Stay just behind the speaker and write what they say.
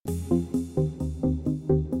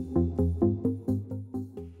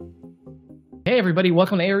everybody.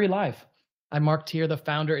 Welcome to ARE Live. I'm Mark Tier, the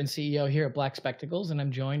founder and CEO here at Black Spectacles, and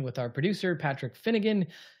I'm joined with our producer, Patrick Finnegan,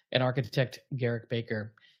 and architect, Garrick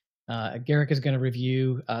Baker. Garrick is going to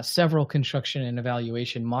review several construction and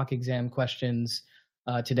evaluation mock exam questions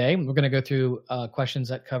today. We're going to go through questions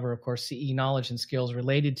that cover, of course, CE knowledge and skills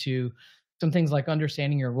related to some things like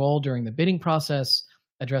understanding your role during the bidding process,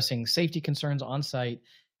 addressing safety concerns on site,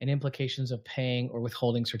 and implications of paying or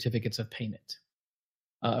withholding certificates of payment.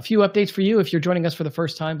 A few updates for you. If you're joining us for the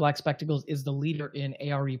first time, Black Spectacles is the leader in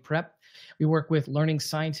ARE prep. We work with learning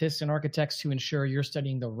scientists and architects to ensure you're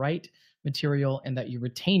studying the right material and that you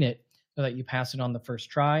retain it so that you pass it on the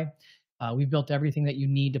first try. We've built everything that you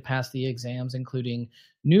need to pass the exams, including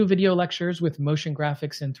new video lectures with motion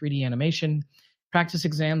graphics and 3D animation, practice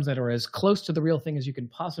exams that are as close to the real thing as you can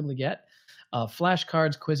possibly get,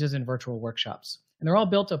 flashcards, quizzes, and virtual workshops. And they're all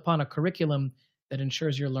built upon a curriculum that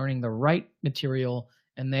ensures you're learning the right material,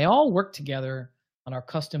 and they all work together on our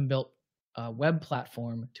custom-built web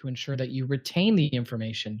platform to ensure that you retain the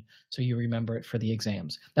information so you remember it for the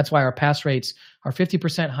exams. That's why our pass rates are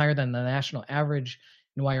 50% higher than the national average,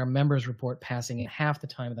 and why our members report passing at half the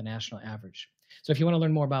time of the national average. So if you want to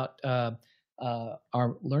learn more about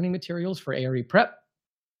our learning materials for ARE prep,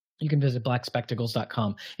 you can visit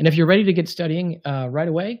blackspectacles.com. And if you're ready to get studying right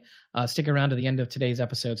away, stick around to the end of today's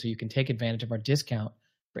episode so you can take advantage of our discount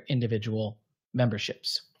for individual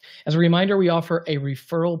memberships. As a reminder, we offer a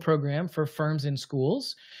referral program for firms and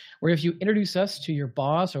schools, where if you introduce us to your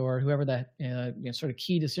boss or whoever that sort of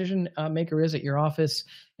key decision maker is at your office,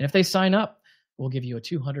 and if they sign up, we'll give you a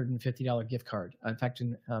 $250 gift card. In fact,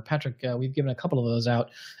 Patrick, we've given a couple of those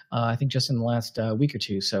out, I think just in the last week or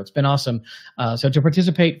two. So it's been awesome. So to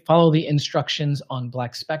participate, follow the instructions on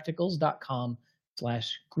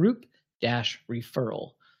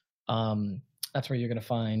blackspectacles.com/group-referral. That's where you're going to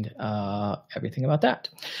find everything about that.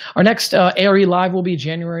 Our next ARE Live will be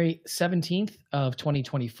January 17th of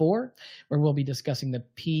 2024, where we'll be discussing the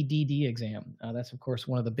PDD exam. That's, of course,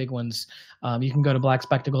 one of the big ones. You can go to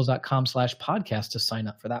blackspectacles.com/podcast to sign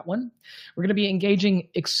up for that one. We're going to be engaging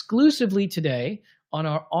exclusively today on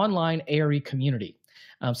our online ARE community.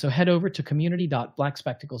 So head over to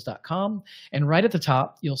community.blackspectacles.com, and right at the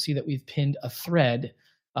top, you'll see that we've pinned a thread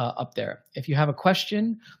up there. If you have a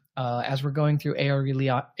question, as we're going through ARE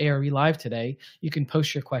Live today, you can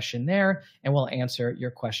post your question there, and we'll answer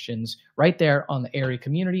your questions right there on the ARE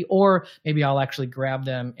community, or maybe I'll actually grab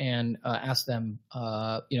them and ask them,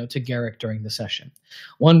 to Garrick during the session.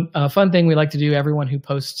 One fun thing we like to do: everyone who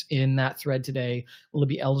posts in that thread today will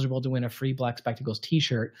be eligible to win a free Black Spectacles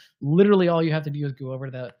T-shirt. Literally, all you have to do is go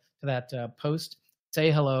over to that post,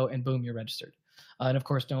 say hello, and boom, you're registered. And of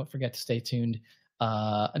course, don't forget to stay tuned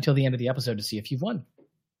until the end of the episode to see if you've won.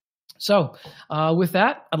 So with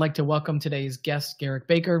that, I'd like to welcome today's guest, Garrick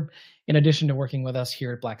Baker. In addition to working with us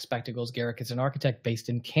here at Black Spectacles, Garrick is an architect based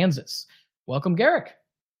in Kansas. Welcome, Garrick.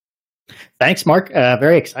 Thanks, Mark.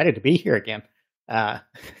 Very excited to be here again.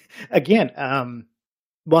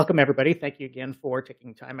 Welcome, everybody. Thank you again for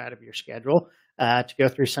taking time out of your schedule to go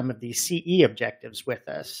through some of these CE objectives with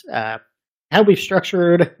us. How we've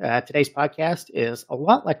structured today's podcast is a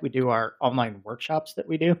lot like we do our online workshops that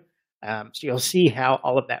we do. So you'll see how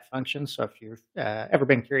all of that functions. So if you've ever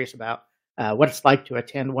been curious about what it's like to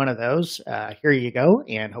attend one of those, here you go.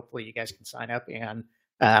 And hopefully you guys can sign up and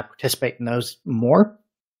participate in those more.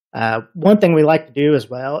 One thing we like to do as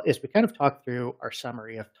well is we kind of talk through our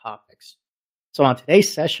summary of topics. So on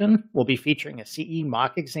today's session, we'll be featuring a CE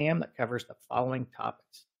mock exam that covers the following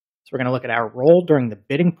topics. So we're going to look at our role during the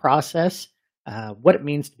bidding process, what it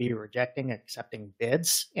means to be rejecting and accepting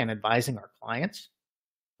bids, and advising our clients.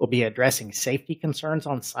 We'll be addressing safety concerns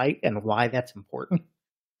on site and why that's important.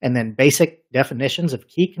 And then basic definitions of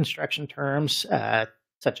key construction terms,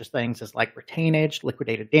 such as things as like retainage,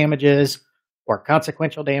 liquidated damages, or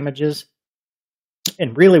consequential damages.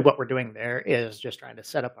 And really what we're doing there is just trying to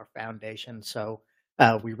set up our foundation so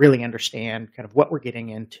we really understand kind of what we're getting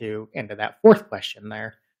into that fourth question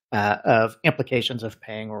there of implications of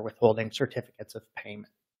paying or withholding certificates of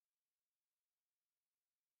payment.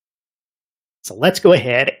 So let's go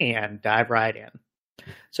ahead and dive right in.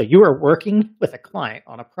 So you are working with a client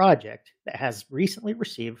on a project that has recently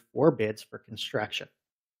received 4 bids for construction.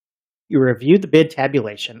 You review the bid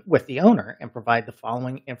tabulation with the owner and provide the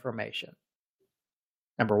following information.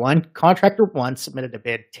 Number 1, contractor 1 submitted a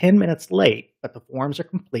bid 10 minutes late, but the forms are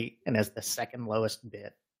complete and is the second lowest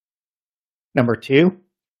bid. Number 2,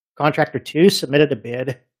 contractor 2 submitted a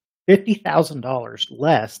bid $50,000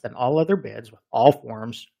 less than all other bids with all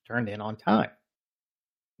forms turned in on time.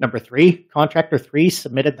 Number 3, contractor 3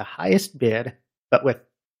 submitted the highest bid, but with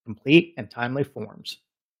complete and timely forms.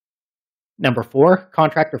 Number 4,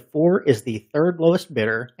 contractor 4 is the third lowest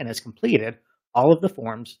bidder and has completed all of the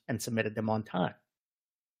forms and submitted them on time.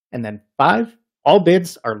 And then 5, all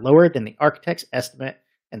bids are lower than the architect's estimate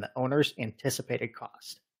and the owner's anticipated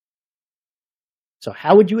cost. So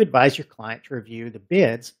how would you advise your client to review the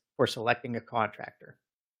bids for selecting a contractor?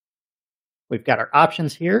 We've got our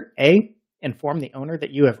options here. A, inform the owner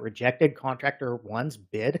that you have rejected contractor 1's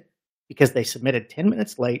bid because they submitted 10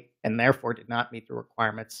 minutes late and therefore did not meet the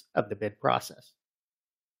requirements of the bid process.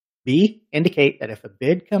 B, indicate that if a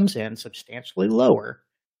bid comes in substantially lower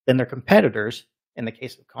than their competitors, in the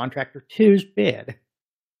case of contractor 2's bid,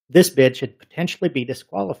 this bid should potentially be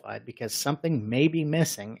disqualified because something may be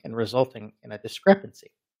missing and resulting in a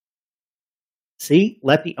discrepancy. C,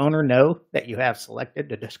 let the owner know that you have selected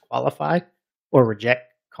to disqualify or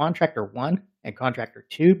reject contractor 1 and contractor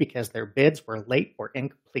 2 because their bids were late or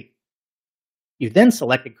incomplete. You then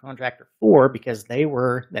selected contractor 4 because they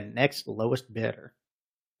were the next lowest bidder.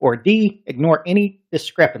 Or D, ignore any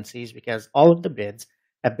discrepancies because all of the bids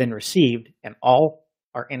have been received and all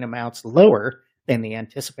are in amounts lower than the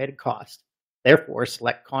anticipated cost. Therefore,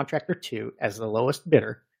 select contractor 2 as the lowest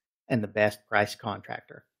bidder and the best price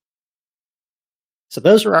contractor. So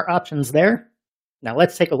those are our options there. Now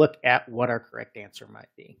let's take a look at what our correct answer might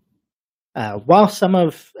be. While some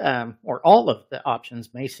of or all of the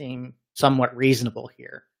options may seem somewhat reasonable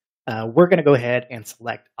here, we're going to go ahead and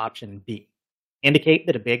select option B. Indicate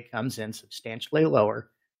that a bid comes in substantially lower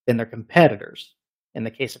than their competitors. In the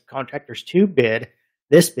case of contractor's 2 bid,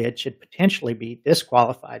 this bid should potentially be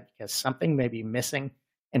disqualified because something may be missing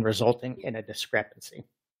and resulting in a discrepancy.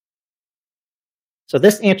 So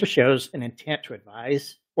this answer shows an intent to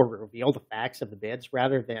advise or reveal the facts of the bids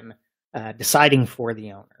rather than deciding for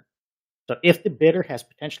the owner. So if the bidder has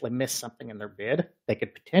potentially missed something in their bid, they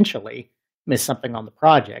could potentially miss something on the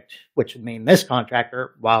project, which would mean this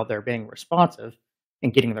contractor, while they're being responsive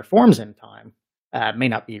and getting their forms in time, may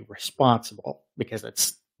not be responsible because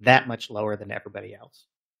it's that much lower than everybody else.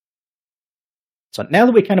 So now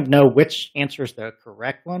that we kind of know which answer is the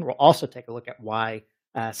correct one, we'll also take a look at why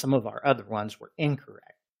some of our other ones were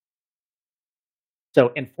incorrect.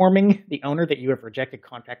 So informing the owner that you have rejected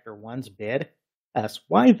contractor 1's bid, so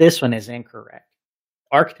why this one is incorrect.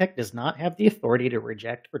 The architect does not have the authority to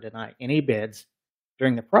reject or deny any bids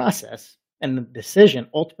during the process, and the decision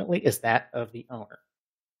ultimately is that of the owner.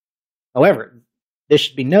 However, this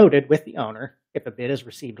should be noted with the owner. If a bid is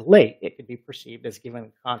received late, it could be perceived as giving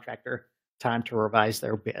the contractor time to revise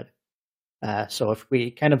their bid. So if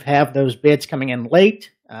we kind of have those bids coming in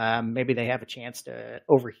late, maybe they have a chance to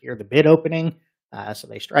overhear the bid opening, so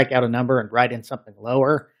they strike out a number and write in something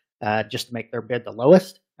lower just to make their bid the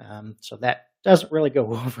lowest. So that doesn't really go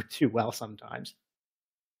over too well sometimes.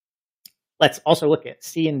 Let's also look at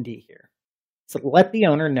C and D here. So let the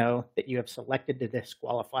owner know that you have selected to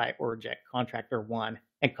disqualify or reject contractor 1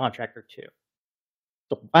 and contractor 2.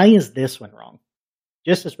 So why is this one wrong?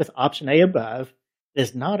 Just as with option A above, it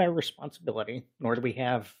is not our responsibility, nor do we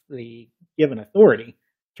have the given authority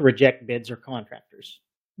to reject bids or contractors.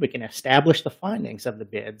 We can establish the findings of the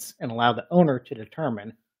bids and allow the owner to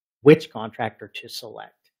determine which contractor to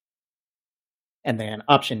select. And then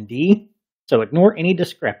option D, so ignore any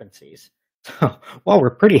discrepancies. So while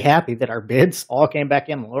we're pretty happy that our bids all came back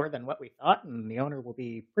in lower than what we thought, and the owner will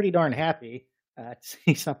be pretty darn happy to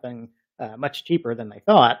see something much cheaper than they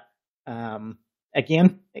thought,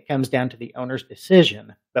 again, it comes down to the owner's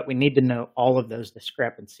decision, but we need to know all of those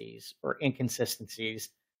discrepancies or inconsistencies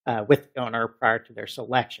with the owner prior to their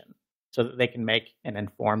selection so that they can make an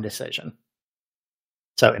informed decision.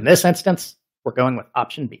 So in this instance, we're going with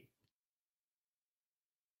option B.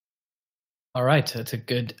 All right, that's a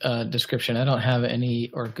good description. I don't have any,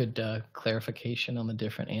 or good clarification on the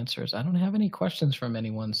different answers. I don't have any questions from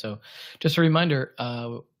anyone. So just a reminder,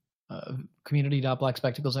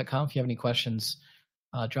 community.blackspectacles.com. If you have any questions,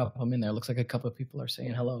 drop them in there. Looks like a couple of people are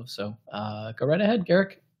saying hello. So go right ahead,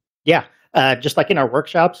 Garrick. Yeah, just like in our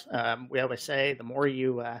workshops, we always say the more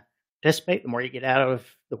you participate, the more you get out of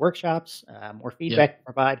the workshops, more feedback you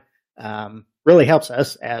provide. Really helps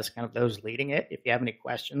us as kind of those leading it. If you have any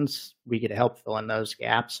questions, we get to help fill in those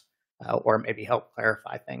gaps or maybe help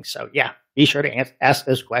clarify things. So yeah, be sure to ask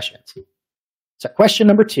those questions. So question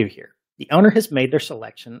number 2 here. The owner has made their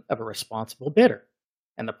selection of a responsible bidder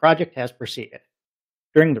and the project has proceeded.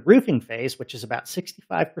 During the roofing phase, which is about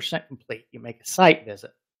 65% complete, you make a site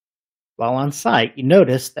visit. While on site, you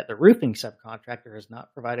notice that the roofing subcontractor has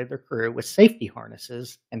not provided their crew with safety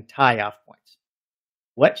harnesses and tie-off points.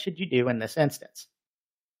 What should you do in this instance?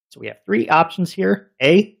 So we have 3 options here.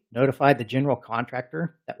 A, notify the general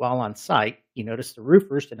contractor that while on site, you notice the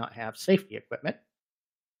roofers did not have safety equipment.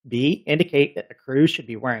 B, indicate that the crew should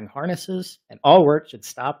be wearing harnesses and all work should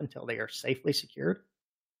stop until they are safely secured.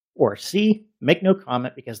 Or C, make no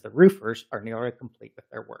comment because the roofers are nearly complete with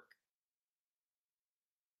their work.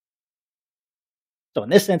 So in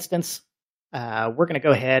this instance, we're going to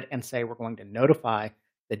go ahead and say we're going to notify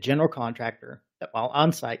the general contractor that while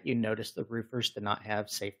on site, you notice the roofers did not have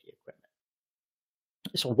safety equipment.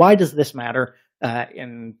 So why does this matter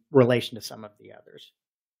in relation to some of the others?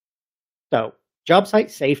 So job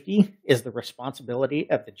site safety is the responsibility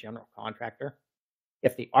of the general contractor.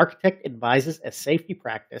 If the architect advises a safety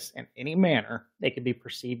practice in any manner, they could be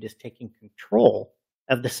perceived as taking control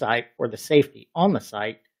of the site or the safety on the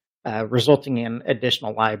site, resulting in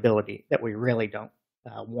additional liability that we really don't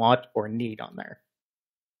want or need on there.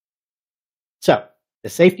 So the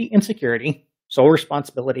safety and security, sole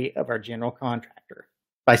responsibility of our general contractor.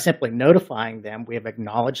 By simply notifying them, we have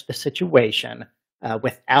acknowledged the situation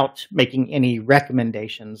without making any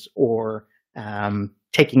recommendations or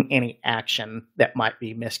taking any action that might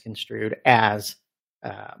be misconstrued as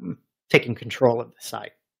taking control of the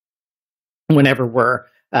site. Whenever we're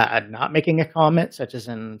not making a comment, such as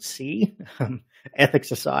in C,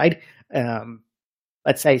 ethics aside,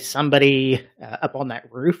 let's say somebody up on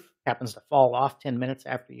that roof happens to fall off 10 minutes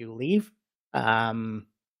after you leave.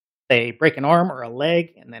 They break an arm or a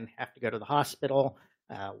leg and then have to go to the hospital.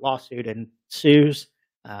 Lawsuit ensues.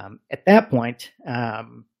 At that point,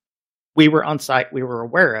 we were on site, we were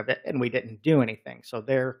aware of it, and we didn't do anything. So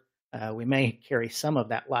there, we may carry some of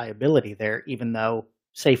that liability there, even though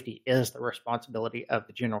safety is the responsibility of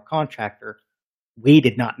the general contractor. We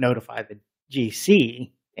did not notify the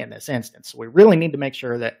GC in this instance. So we really need to make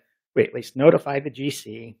sure that we at least notify the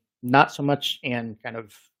GC, not so much in kind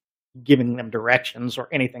of giving them directions or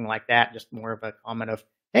anything like that, just more of a comment of,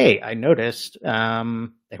 hey, I noticed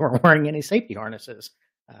they weren't wearing any safety harnesses.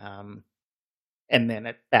 And then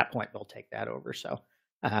at that point, they'll take that over. So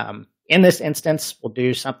in this instance, we'll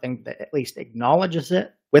do something that at least acknowledges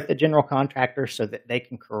it with the general contractor so that they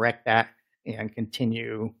can correct that and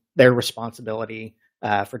continue their responsibility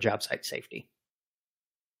for job site safety.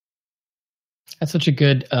 That's such a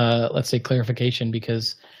good, let's say, clarification,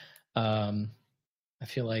 because I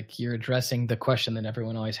feel like you're addressing the question that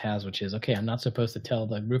everyone always has, which is, okay, I'm not supposed to tell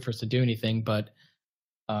the roofers to do anything, but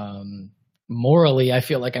morally, I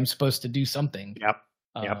feel like I'm supposed to do something. Yep.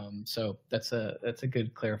 So that's a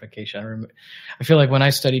good clarification. I feel like when I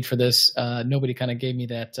studied for this, nobody kind of gave me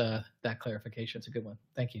that clarification. It's a good one.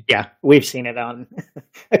 Thank you. Yeah, we've seen it on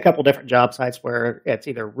a couple different job sites where it's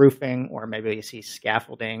either roofing or maybe you see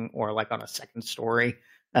scaffolding or like on a second story.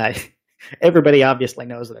 Everybody obviously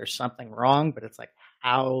knows that there's something wrong, but it's like,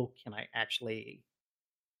 how can I actually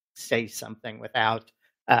say something without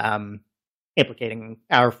implicating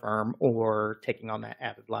our firm or taking on that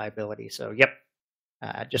added liability? So, yep.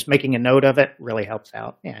 Just making a note of it really helps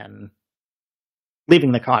out, and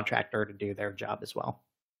leaving the contractor to do their job as well.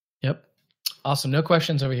 Yep. Awesome. No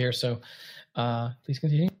questions over here. So please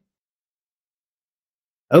continue.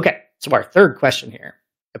 Okay. So our third question here.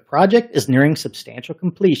 The project is nearing substantial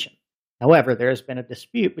completion. However, there has been a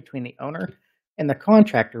dispute between the owner and the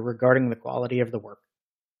contractor regarding the quality of the work.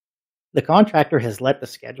 The contractor has let the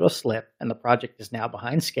schedule slip, and the project is now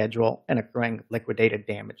behind schedule and accruing liquidated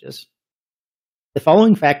damages. The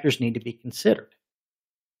following factors need to be considered.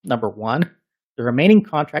 Number one, the remaining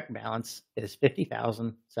contract balance is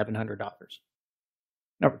 $50,700.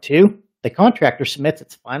 Number two, the contractor submits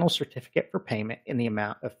its final certificate for payment in the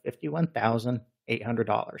amount of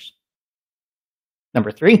 $51,800.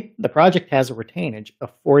 Number three, the project has a retainage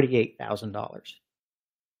of $48,000.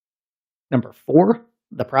 Number four,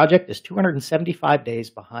 the project is 275 days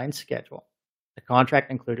behind schedule. The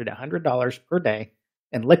contract included $100 per day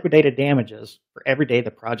and liquidated damages for every day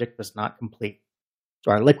the project was not complete.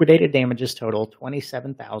 So our liquidated damages total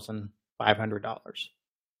 $27,500.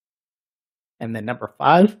 And then number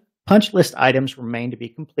five, punch list items remain to be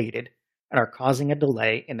completed and are causing a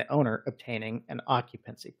delay in the owner obtaining an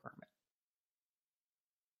occupancy permit.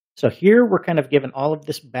 So here we're kind of given all of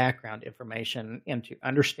this background information into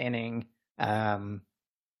understanding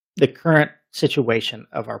the current situation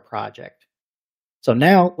of our project. So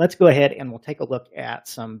now let's go ahead and we'll take a look at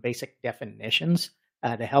some basic definitions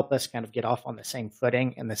to help us kind of get off on the same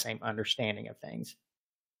footing and the same understanding of things.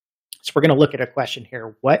 So we're going to look at a question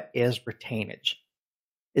here. What is retainage?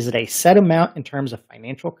 Is it a set amount in terms of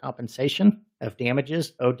financial compensation of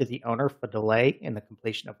damages owed to the owner for delay in the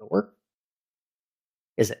completion of the work?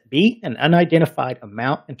 Is it B, an unidentified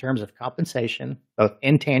amount in terms of compensation, both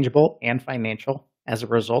intangible and financial, as a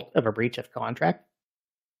result of a breach of contract?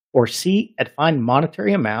 Or C, a defined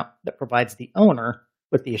monetary amount that provides the owner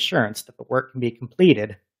with the assurance that the work can be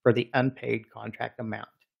completed for the unpaid contract amount?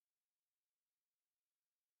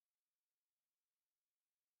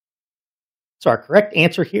 So our correct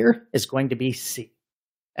answer here is going to be C,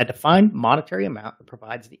 a defined monetary amount that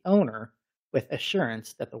provides the owner with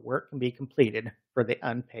assurance that the work can be completed for the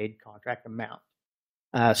unpaid contract amount.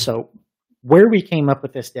 So where we came up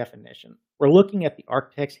with this definition, we're looking at the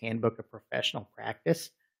Architect's Handbook of Professional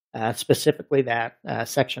Practice, specifically that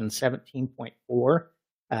section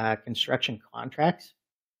 17.4, construction contracts.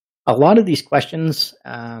 A lot of these questions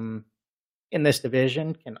in this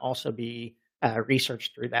division can also be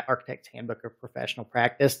researched through that Architect's Handbook of Professional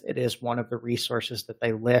Practice. It is one of the resources that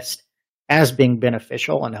they list as being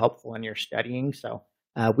beneficial and helpful in your studying. So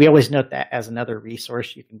we always note that as another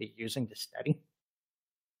resource you can be using to study.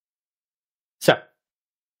 So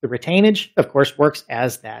the retainage, of course, works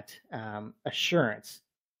as that assurance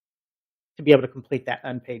to be able to complete that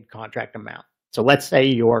unpaid contract amount. So let's say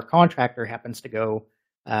your contractor happens to go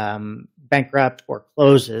bankrupt or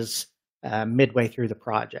closes midway through the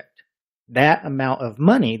project. That amount of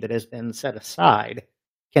money that has been set aside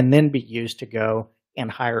can then be used to go and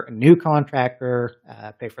hire a new contractor,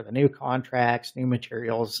 pay for the new contracts, new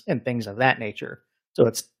materials, and things of that nature. So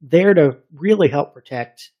it's there to really help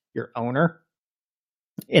protect your owner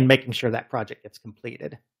in making sure that project gets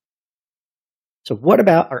completed. So what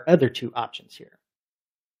about our other two options here?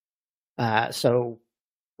 So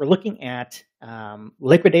we're looking at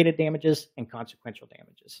liquidated damages and consequential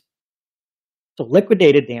damages. So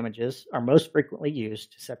liquidated damages are most frequently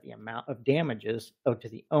used to set the amount of damages owed to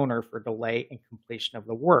the owner for delay in completion of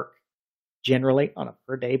the work, generally on a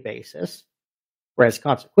per-day basis, whereas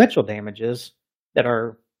consequential damages that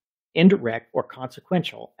are indirect or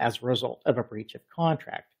consequential as a result of a breach of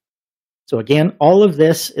contract. So again, all of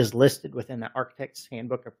this is listed within the Architect's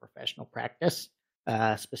Handbook of Professional Practice,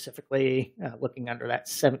 specifically looking under that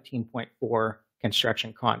 17.4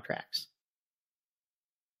 construction contracts.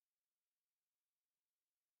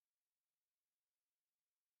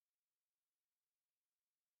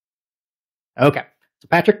 Okay, so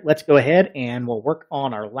Patrick, let's go ahead and we'll work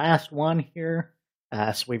on our last one here.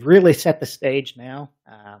 So we've really set the stage now.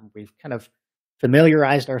 We've kind of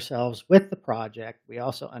familiarized ourselves with the project. We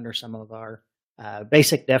also under some of our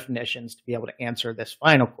basic definitions to be able to answer this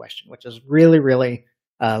final question, which is really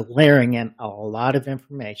layering in a lot of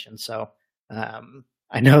information. So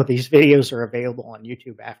I know these videos are available on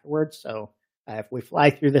YouTube afterwards. So if we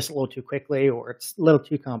fly through this a little too quickly or it's a little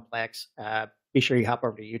too complex, be sure you hop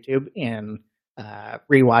over to YouTube and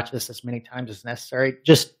rewatch this as many times as necessary,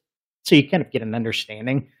 just so you kind of get an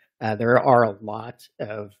understanding. There are a lot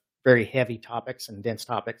of very heavy topics and dense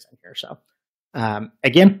topics in here. So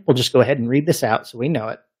again, we'll just go ahead and read this out so we know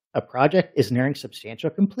it. A project is nearing substantial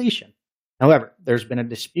completion. However, there's been a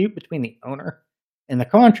dispute between the owner and the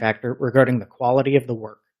contractor regarding the quality of the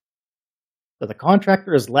work. So the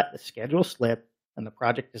contractor has let the schedule slip and the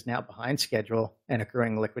project is now behind schedule and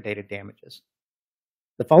accruing liquidated damages.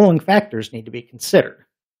 The following factors need to be considered.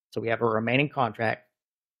 So we have a remaining contract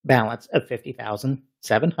balance of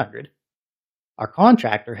 $50,700. Our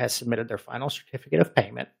contractor has submitted their final certificate of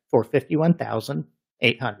payment for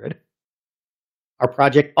 $51,800. Our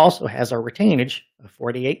project also has our retainage of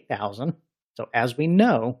 $48,000. So as we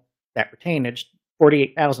know, that retainage,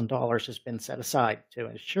 $48,000 has been set aside to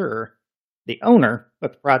ensure the owner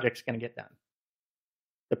that the project's going to get done.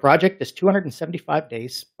 The project is 275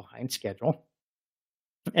 days behind schedule.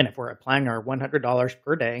 And if we're applying our $100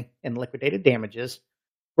 per day in liquidated damages,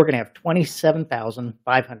 we're going to have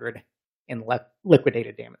 $27,500 in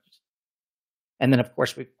liquidated damages. And then, of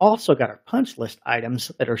course, we've also got our punch list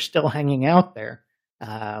items that are still hanging out there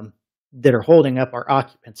that are holding up our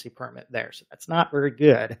occupancy permit there. So that's not very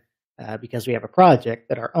good because we have a project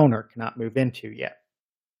that our owner cannot move into yet.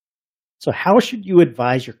 So how should you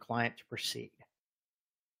advise your client to proceed?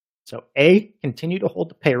 So A, continue to hold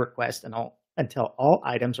the pay request until all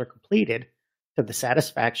items are completed to the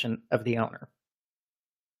satisfaction of the owner.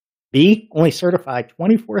 B, only certify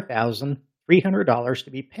 $24,300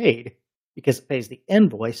 to be paid because it pays the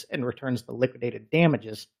invoice and returns the liquidated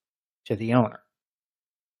damages to the owner.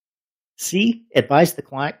 C, advise the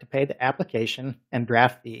client to pay the application and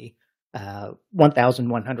draft the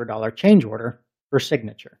 $1,100 change order for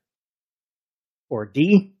signature. Or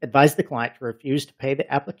D, advise the client to refuse to pay the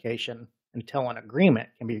application until an agreement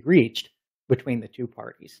can be reached between the two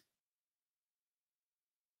parties.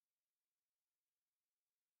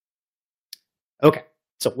 Okay,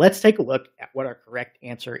 so let's take a look at what our correct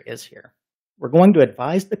answer is here. We're going to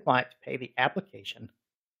advise the client to pay the application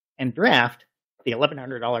and draft the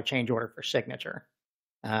 $1,100 change order for signature.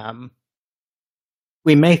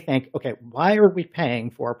 We may think, okay, why are we paying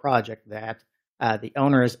for a project that the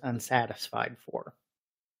owner is unsatisfied for?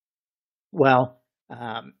 Well,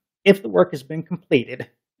 if the work has been completed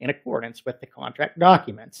in accordance with the contract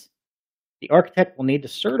documents, the architect will need to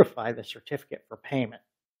certify the certificate for payment.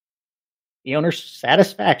 The owner's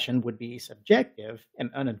satisfaction would be subjective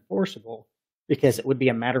and unenforceable because it would be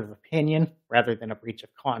a matter of opinion rather than a breach of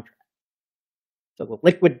contract. So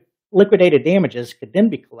the liquidated damages could then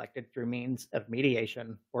be collected through means of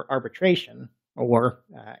mediation or arbitration, or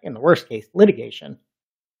in the worst case, litigation,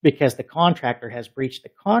 because the contractor has breached the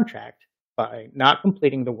contract by not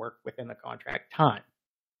completing the work within the contract time.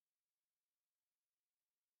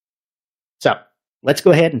 So let's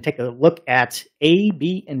go ahead and take a look at A,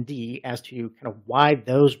 B, and D as to kind of why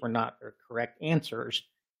those were not the correct answers.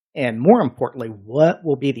 And more importantly, what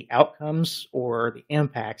will be the outcomes or the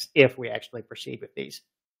impacts if we actually proceed with these.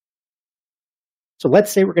 So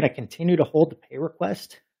let's say we're going to continue to hold the pay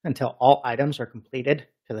request until all items are completed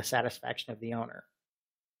to the satisfaction of the owner.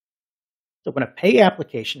 So when a pay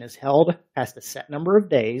application is held past a set number of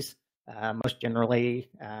days, most generally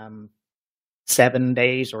 7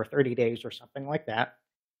 days or 30 days or something like that,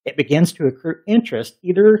 it begins to accrue interest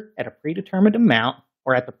either at a predetermined amount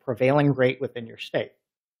or at the prevailing rate within your state.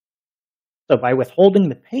 So by withholding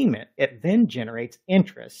the payment, it then generates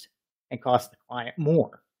interest and costs the client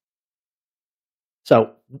more.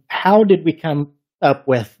 So how did we come up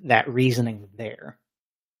with that reasoning there?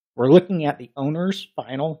 We're looking at the owner's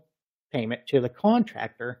final payment to the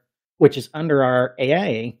contractor, which is under our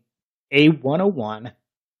AIA A101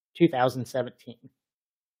 2017.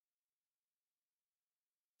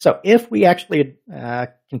 So if we actually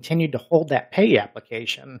continued to hold that pay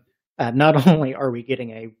application, not only are we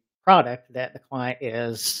getting a product that the client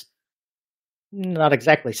is not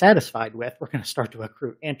exactly satisfied with, we're going to start to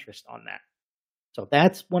accrue interest on that. So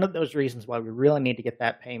that's one of those reasons why we really need to get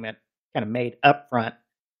that payment kind of made up front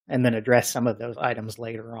and then address some of those items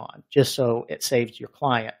later on, just so it saves your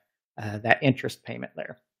client that interest payment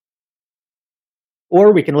there.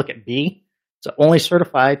 Or we can look at B. So only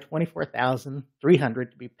certify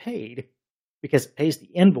 $24,300 to be paid because it pays the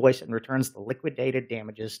invoice and returns the liquidated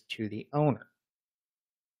damages to the owner.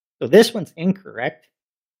 So this one's incorrect.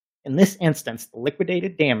 In this instance, the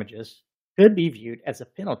liquidated damages could be viewed as a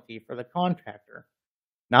penalty for the contractor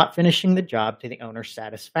not finishing the job to the owner's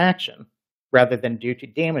satisfaction, rather than due to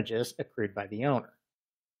damages accrued by the owner.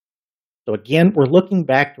 So again, we're looking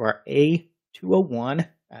back to our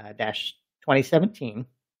A201-2017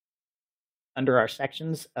 under our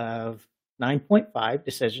sections of 9.5,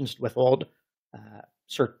 decisions to withhold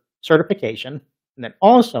certification, and then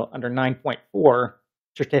also under 9.4,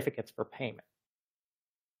 certificates for payment.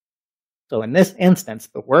 So in this instance,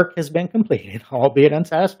 the work has been completed, albeit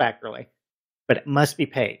unsatisfactorily, but it must be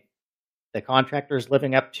paid. The contractor is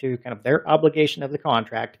living up to kind of their obligation of the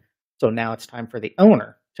contract, so now it's time for the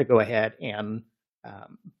owner to go ahead and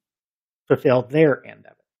fulfill their end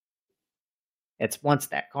of it. It's once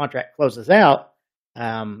that contract closes out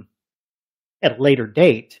at a later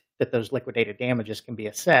date that those liquidated damages can be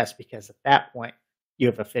assessed, because at that point you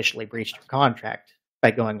have officially breached your contract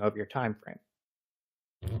by going over your time frame.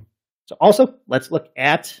 So also, let's look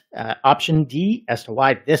at option D as to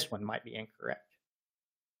why this one might be incorrect.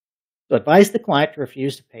 So advise the client to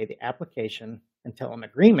refuse to pay the application until an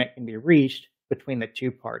agreement can be reached between the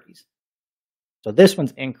two parties. So this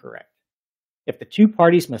one's incorrect. If the two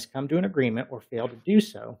parties must come to an agreement or fail to do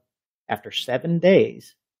so, after 7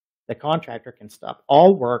 days, the contractor can stop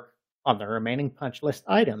all work on the remaining punch list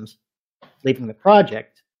items, leaving the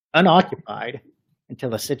project unoccupied until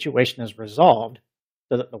the situation is resolved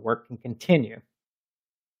so that the work can continue.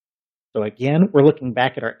 So again, we're looking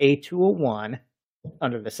back at our A201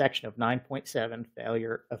 under the section of 9.7,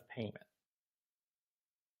 failure of payment.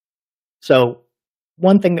 So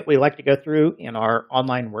one thing that we like to go through in our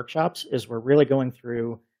online workshops is we're really going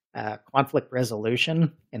through conflict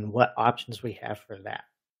resolution and what options we have for that.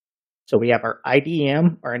 So we have our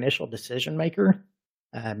IDM, our initial decision maker,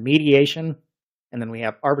 mediation, and then we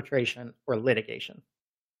have arbitration or litigation.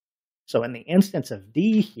 So in the instance of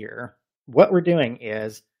D here, what we're doing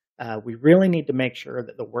is we really need to make sure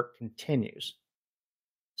that the work continues.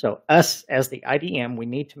 So us as the IDM, we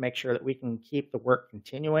need to make sure that we can keep the work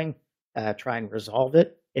continuing, try and resolve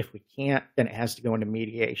it. If we can't, then it has to go into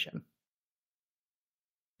mediation.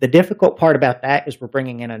 The difficult part about that is we're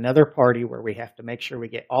bringing in another party where we have to make sure we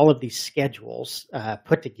get all of these schedules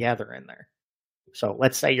put together in there. So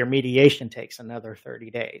let's say your mediation takes another 30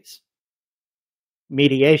 days.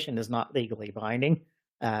 Mediation is not legally binding.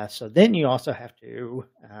 So then you also have to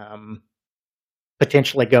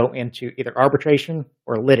potentially go into either arbitration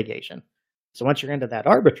or litigation. So once you're into that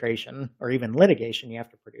arbitration or even litigation, you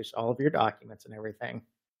have to produce all of your documents and everything.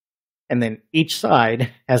 And then each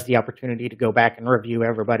side has the opportunity to go back and review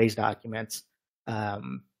everybody's documents.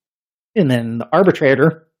 And then the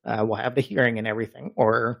arbitrator will have the hearing and everything,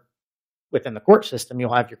 or within the court system,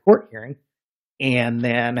 you'll have your court hearing, and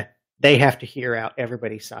then they have to hear out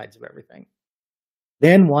everybody's sides of everything.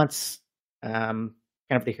 Then once kind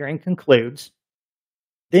of the hearing concludes,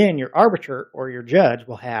 then your arbiter or your judge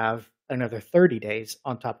will have another 30 days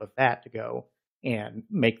on top of that to go and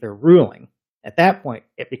make their ruling. At that point,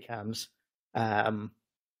 it becomes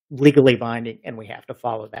legally binding, and we have to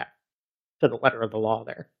follow that to the letter of the law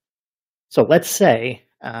there. So let's say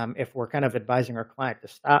if we're kind of advising our client to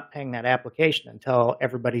stop paying that application until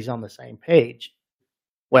everybody's on the same page.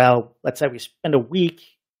 Well, let's say we spend a week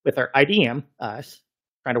with our IDM, us,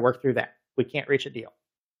 trying to work through that. We can't reach a deal.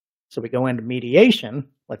 So we go into mediation.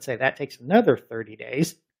 Let's say that takes another 30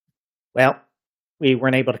 days. Well, we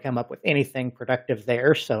weren't able to come up with anything productive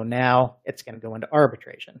there, so now it's going to go into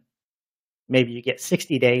arbitration. Maybe you get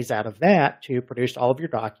 60 days out of that to produce all of your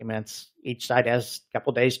documents. Each side has a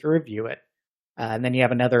couple days to review it. And then you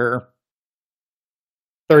have another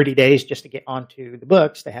 30 days just to get onto the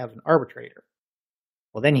books to have an arbitrator.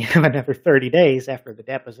 Well, then you have another 30 days after the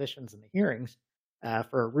depositions and the hearings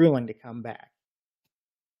for a ruling to come back.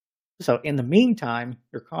 So in the meantime,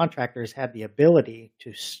 your contractors had the ability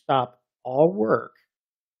to stop all work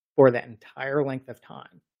for that entire length of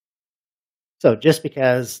time. So just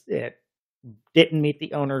because it didn't meet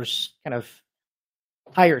the owner's kind of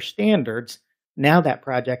higher standards, now that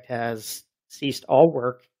project has ceased all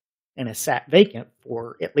work and is sat vacant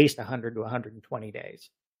for at least 100 to 120 days.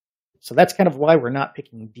 So that's kind of why we're not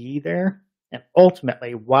picking D there, and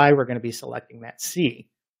ultimately why we're going to be selecting that C.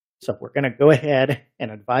 So we're going to go ahead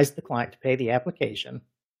and advise the client to pay the application.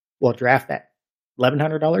 We'll draft that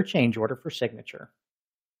 $1,100 change order for signature.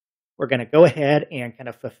 We're going to go ahead and kind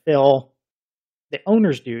of fulfill the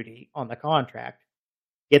owner's duty on the contract,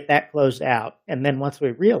 get that closed out. And then once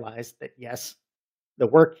we realize that, yes, the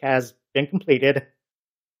work has been completed,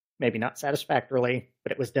 maybe not satisfactorily,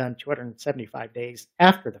 but it was done 275 days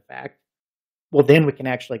after the fact, well, then we can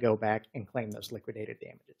actually go back and claim those liquidated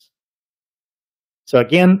damages. So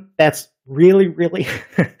again, that's really, really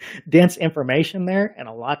dense information there and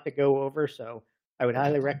a lot to go over. So I would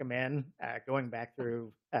highly recommend going back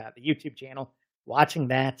through the YouTube channel, watching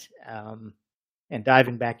that, and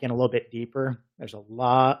diving back in a little bit deeper. There's a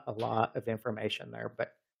lot of information there.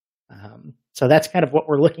 But so that's kind of what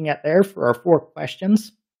we're looking at there for our 4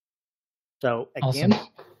 questions. So again, awesome.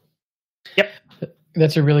 Yep.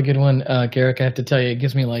 That's a really good one, Garrick. I have to tell you, it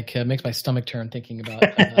gives me makes my stomach turn thinking about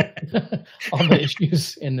all the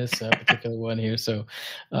issues in this particular one here. So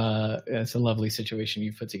it's a lovely situation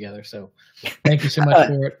you've put together. So thank you so much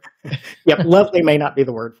for it. Yep, lovely may not be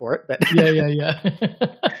the word for it, but yeah.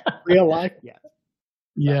 Real life, yeah.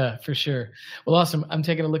 Yeah, for sure. Well, awesome. I'm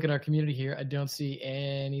taking a look at our community here. I don't see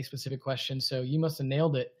any specific questions, so you must have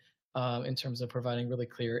nailed it in terms of providing really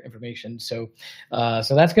clear information. So that's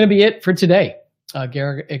going to be it for today.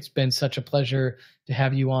 Garrick, it's been such a pleasure to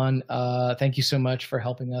have you on. Thank you so much for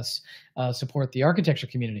helping us support the architecture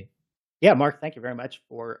community. Yeah, Mark, thank you very much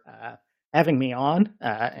for having me on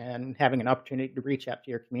and having an opportunity to reach out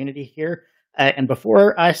to your community here. And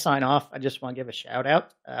before I sign off, I just want to give a shout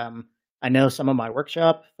out. I know some of my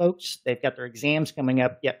workshop folks, they've got their exams coming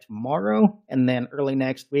up yet tomorrow and then early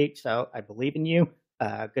next week. So I believe in you.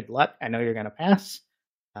 Good luck. I know you're going to pass.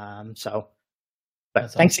 But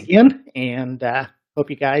That's thanks awesome. again, and hope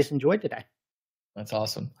you guys enjoyed today. That's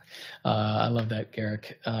awesome. I love that,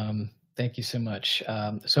 Garrick. Thank you so much.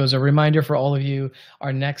 So as a reminder for all of you,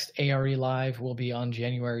 our next ARE Live will be on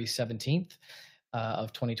January 17th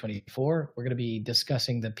of 2024. We're going to be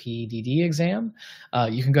discussing the PDD exam.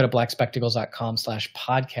 You can go to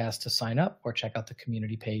blackspectacles.com/podcast to sign up or check out the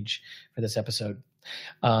community page for this episode.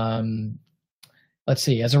 Let's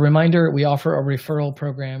see. As a reminder, we offer a referral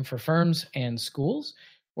program for firms and schools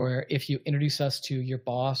where if you introduce us to your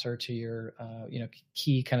boss or to your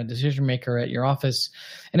key kind of decision maker at your office,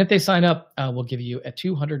 and if they sign up, we'll give you a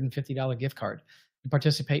 $250 gift card. To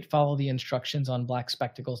participate, follow the instructions on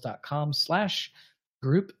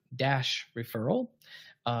blackspectacles.com/group-referral.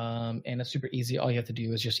 And it's super easy. All you have to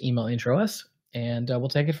do is just email intro us, and we'll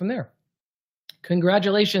take it from there.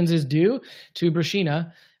 Congratulations is due to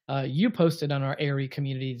Brashina. You posted on our ARE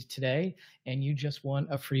community today, and you just won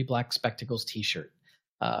a free Black Spectacles t-shirt.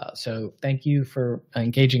 So thank you for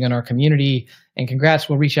engaging in our community, and congrats.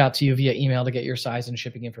 We'll reach out to you via email to get your size and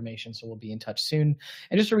shipping information, so we'll be in touch soon.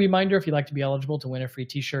 And just a reminder, if you'd like to be eligible to win a free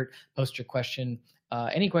t-shirt, post your question,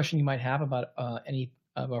 any question you might have about any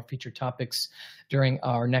of our featured topics during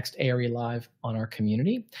our next ARE Live on our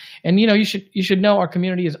community. And you should know our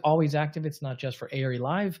community is always active. It's not just for ARE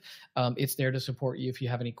Live. It's there to support you if you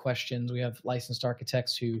have any questions. We have licensed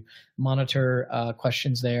architects who monitor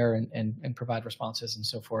questions there and provide responses and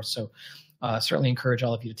so forth. So certainly encourage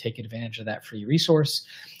all of you to take advantage of that free resource.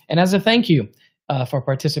 And as a thank you for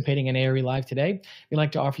participating in ARE Live today, we'd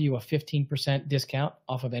like to offer you a 15% discount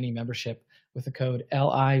off of any membership with the code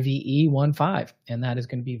LIVE15, and that is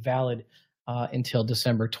going to be valid until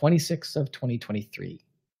December 26th of 2023.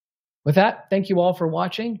 With that, thank you all for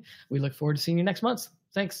watching. We look forward to seeing you next month.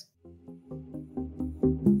 Thanks.